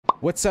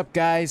What's up,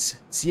 guys?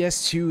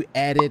 CS2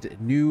 added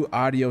new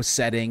audio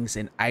settings,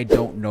 and I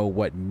don't know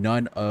what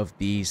none of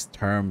these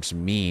terms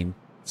mean.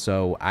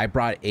 So I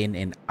brought in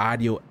an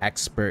audio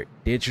expert,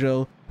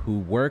 Digital, who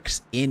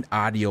works in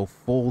audio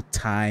full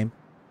time.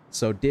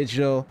 So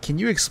Digital, can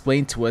you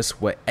explain to us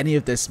what any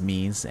of this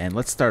means? And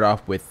let's start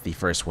off with the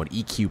first one,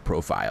 EQ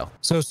profile.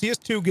 So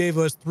CS2 gave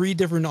us 3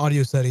 different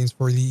audio settings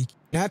for the EQ.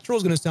 Natural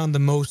is going to sound the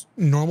most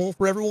normal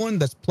for everyone.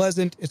 That's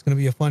pleasant. It's going to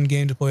be a fun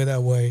game to play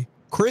that way.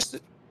 Crisp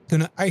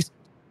is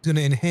going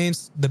to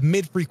enhance the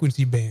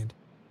mid-frequency band.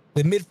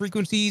 The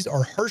mid-frequencies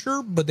are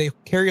harsher, but they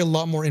carry a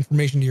lot more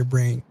information to your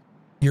brain.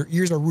 Your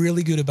ears are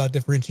really good about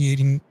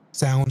differentiating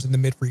sounds in the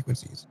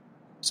mid-frequencies.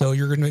 So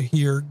you're going to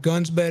hear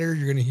guns better.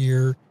 You're going to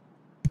hear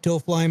tail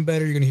flying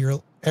better. You're going to hear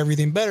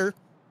everything better.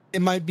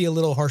 It might be a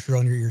little harsher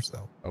on your ears,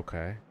 though.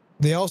 Okay.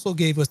 They also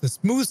gave us the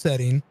smooth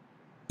setting,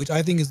 which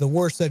I think is the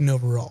worst setting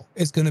overall.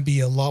 It's going to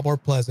be a lot more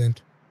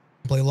pleasant.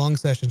 Play long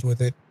sessions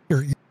with it.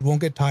 You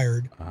won't get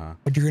tired,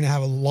 but you're going to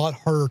have a lot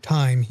harder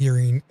time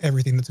hearing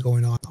everything that's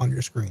going on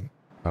your screen.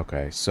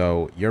 Okay,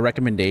 so your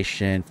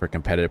recommendation for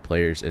competitive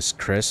players is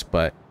crisp,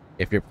 but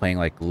if you're playing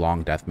like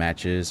long death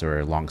matches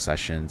or long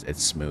sessions,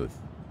 it's smooth.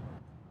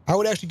 I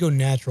would actually go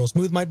natural.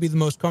 Smooth might be the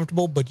most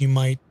comfortable, but you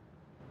might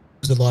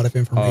lose a lot of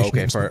information. Oh,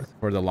 okay,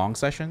 for the long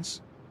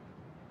sessions,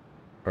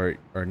 or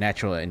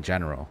natural in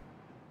general.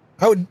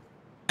 I would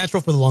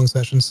natural for the long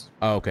sessions.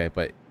 Oh, okay,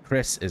 but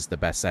crisp is the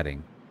best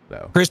setting,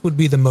 though. Crisp would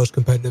be the most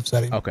competitive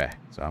setting. Okay,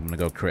 so I'm gonna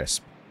go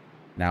crisp.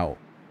 Now,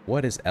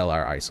 what is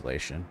LR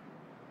isolation?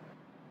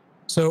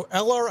 So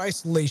LR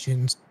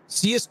isolations,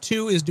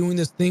 CS2 is doing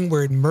this thing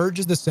where it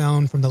merges the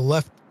sound from the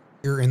left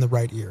ear and the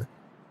right ear.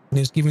 And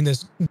it's giving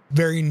this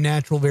very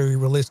natural, very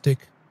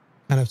realistic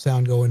kind of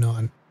sound going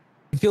on.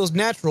 It feels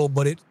natural,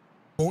 but it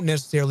won't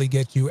necessarily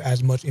get you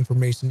as much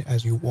information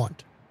as you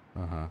want.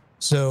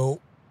 So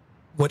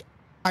what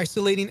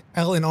isolating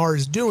L and R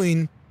is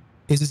doing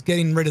is it's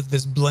getting rid of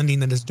this blending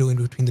that it's doing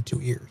between the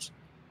 2 ears.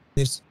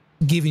 It's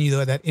giving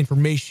you that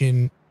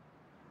information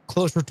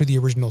closer to the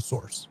original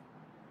source.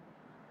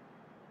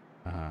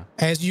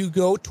 As you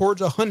go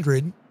towards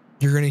 100,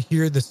 you're going to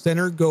hear the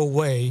center go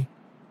away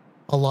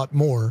a lot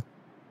more,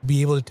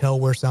 be able to tell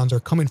where sounds are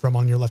coming from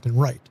on your left and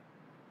right.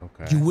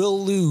 Okay. You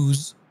will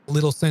lose a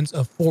little sense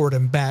of forward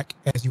and back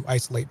as you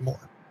isolate more.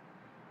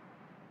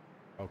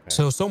 Okay.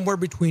 So somewhere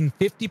between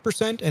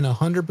 50% and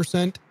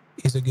 100%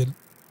 is a good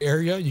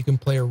area you can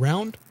play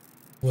around.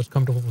 What's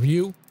comfortable for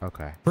you.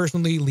 Okay.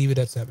 Personally, leave it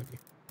at 70.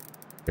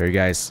 There you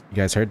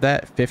guys heard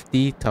that?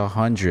 50 to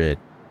 100.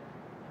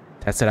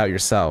 Test it out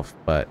yourself,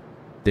 but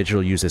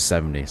Digital uses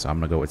 70, so I'm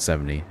gonna go with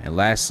 70. And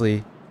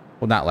lastly,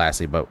 well, not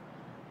lastly, but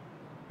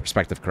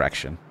perspective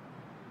correction.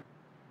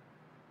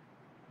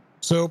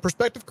 So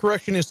perspective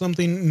correction is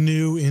something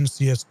new in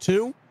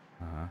CS2.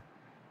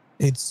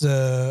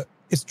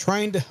 It's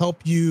trying to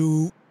help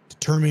you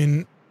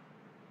determine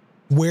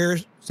where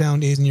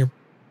sound is in your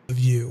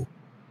view.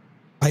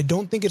 I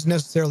don't think it's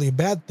necessarily a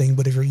bad thing,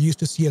 but if you're used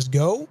to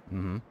CSGO,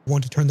 you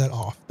want to turn that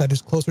off. That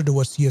is closer to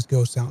what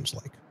CSGO sounds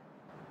like.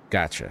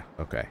 Gotcha.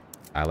 Okay.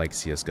 I like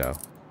CSGO.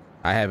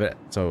 I have it.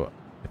 So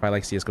if I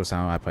like CSGO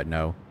sound, I put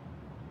no.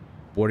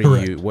 What are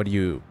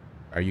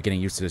are you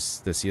getting used to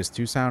the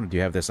CS2 sound? Do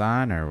you have this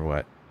on or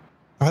what?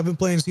 I've been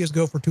playing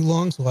CSGO for too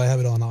long, so I have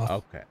it on off.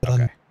 Okay.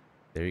 Okay.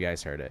 There you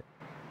guys heard it.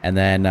 And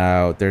then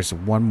there's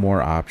one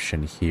more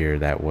option here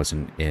that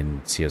wasn't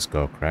in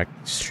CSGO,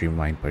 correct?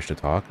 Streamlined push to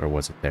talk, or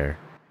was it there?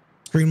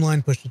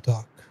 Streamlined push to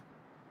talk.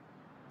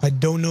 I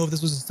don't know if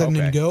this was a setting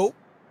in Go,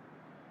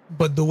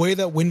 but the way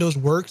that Windows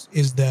works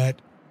is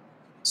that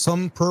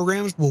some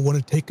programs will want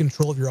to take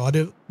control of your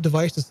audio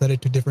device to set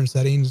it to different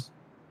settings,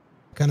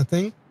 kind of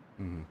thing.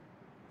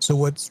 So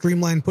what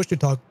Streamlined push to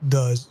talk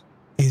does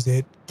is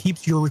it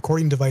keeps your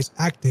recording device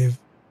active,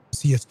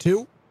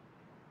 CS2.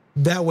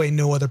 That way,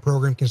 no other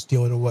program can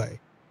steal it away.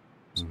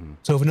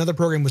 So if another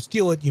program would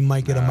steal it, you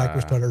might get a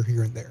micro stutter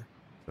here and there.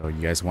 So you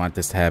guys want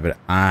this to have it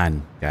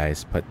on,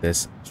 guys. Put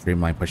this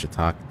Streamlined push to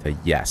talk to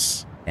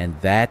yes. And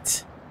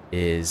that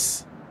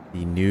is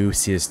the new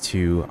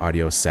CS2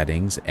 audio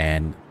settings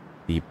and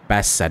the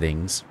best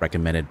settings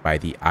recommended by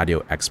the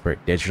audio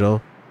expert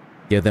Digital.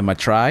 Give them a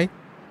try.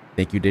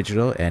 Thank you,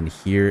 Digital. And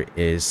here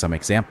is some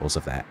examples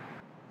of that.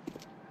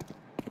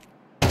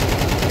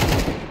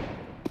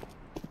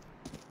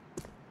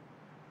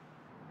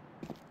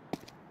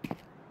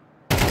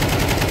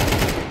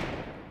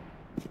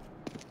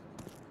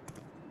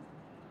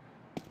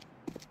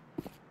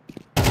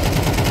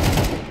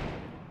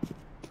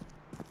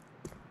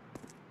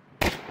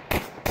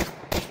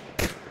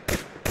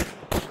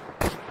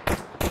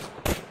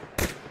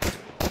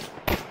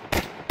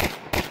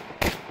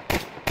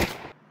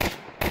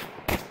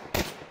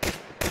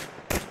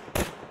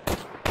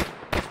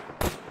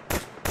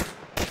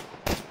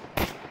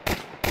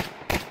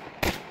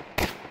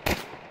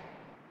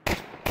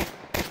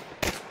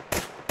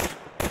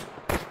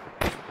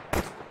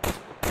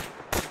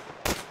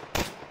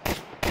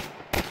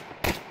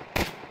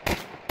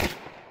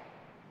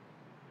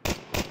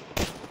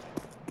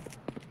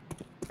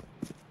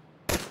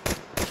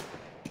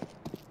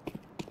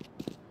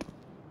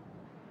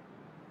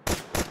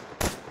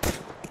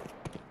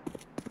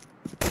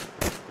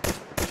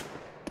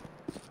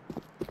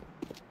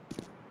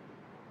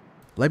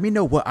 Let me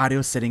know what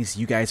audio settings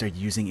you guys are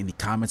using in the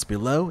comments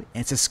below,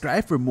 and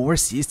subscribe for more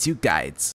CS2 guides.